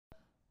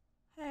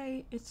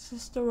Hi, it's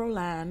Sister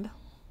Roland.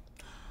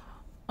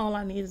 All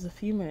I need is a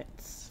few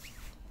minutes.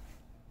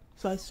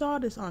 So I saw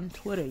this on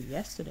Twitter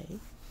yesterday,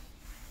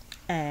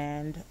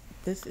 and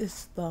this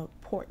is the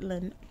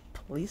Portland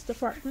Police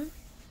Department.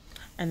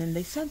 And then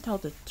they sent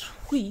out a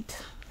tweet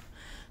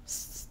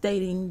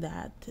stating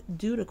that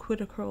due to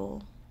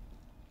critical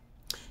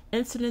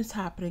incidents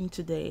happening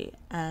today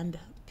and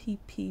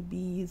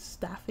PPB's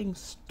staffing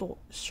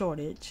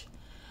shortage,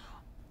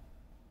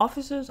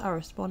 officers are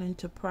responding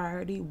to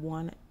priority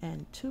 1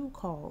 and 2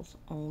 calls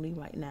only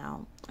right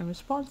now, and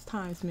response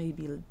times may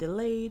be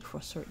delayed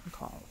for certain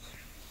calls.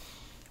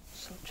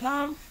 So,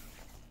 John,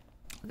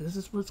 this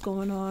is what's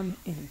going on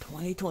in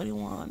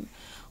 2021.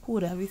 Who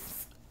would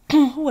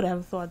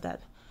ever thought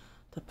that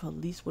the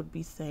police would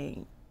be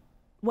saying,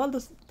 well,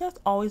 they're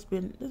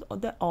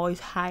always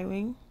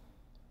hiring.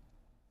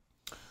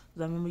 I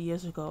remember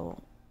years ago,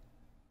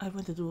 I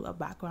went to do a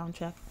background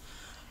check,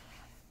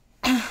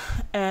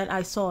 and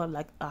I saw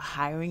like a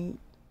hiring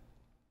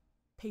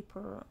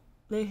paper,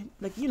 the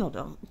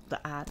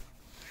ad.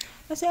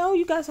 I said, "Oh,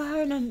 you guys are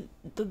hiring," and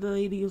the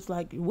lady was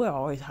like, "We're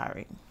always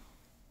hiring."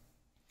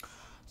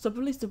 So,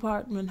 police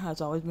department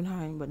has always been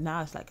hiring, but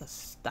now it's like a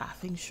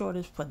staffing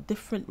shortage for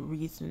different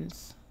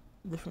reasons.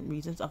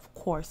 Of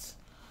course,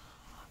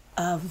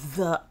 of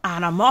the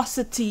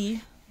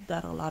animosity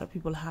that a lot of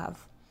people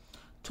have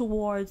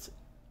towards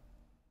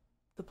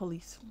the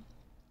police,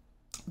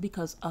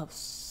 because of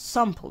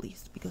some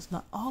police, because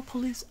not all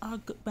police are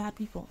bad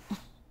people.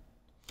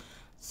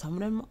 Some of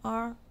them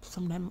are,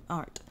 some of them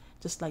aren't.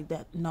 Just like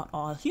that, not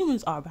all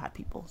humans are bad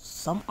people.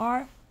 Some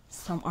are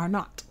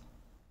not.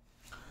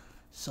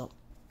 So,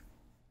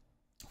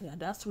 yeah,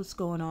 that's what's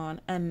going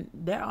on. And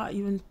there are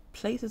even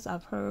places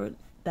I've heard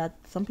that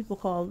some people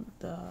call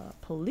the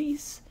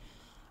police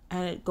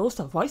and it goes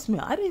to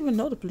voicemail. I didn't even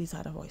know the police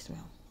had a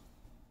voicemail.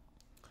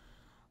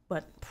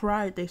 But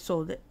they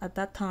sold it at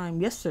that time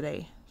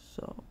yesterday.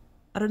 So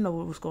I don't know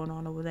what was going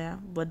on over there.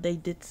 But they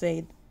did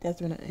say there's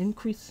been an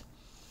increase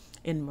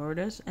in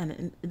murders,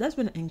 and there's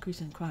been an increase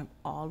in crime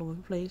all over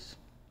the place.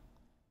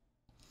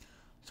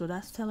 So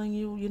that's telling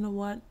you, you know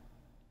what?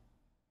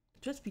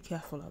 Just be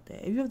careful out there.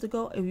 If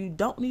you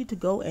don't need to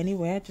go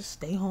anywhere, just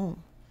stay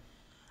home.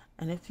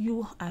 And if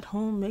you at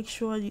home, make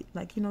sure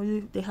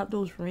they have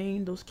those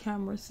those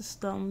camera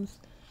systems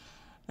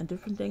and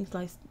different things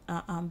like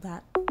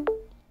that.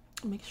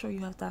 Make sure you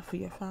have that for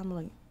your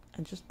family,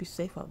 and just be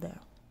safe out there,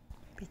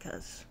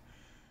 because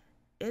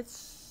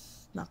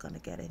it's not gonna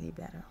get any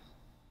better.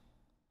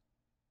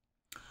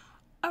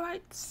 All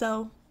right,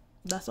 so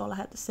that's all I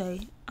had to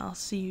say. I'll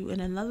see you in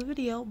another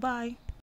video. Bye.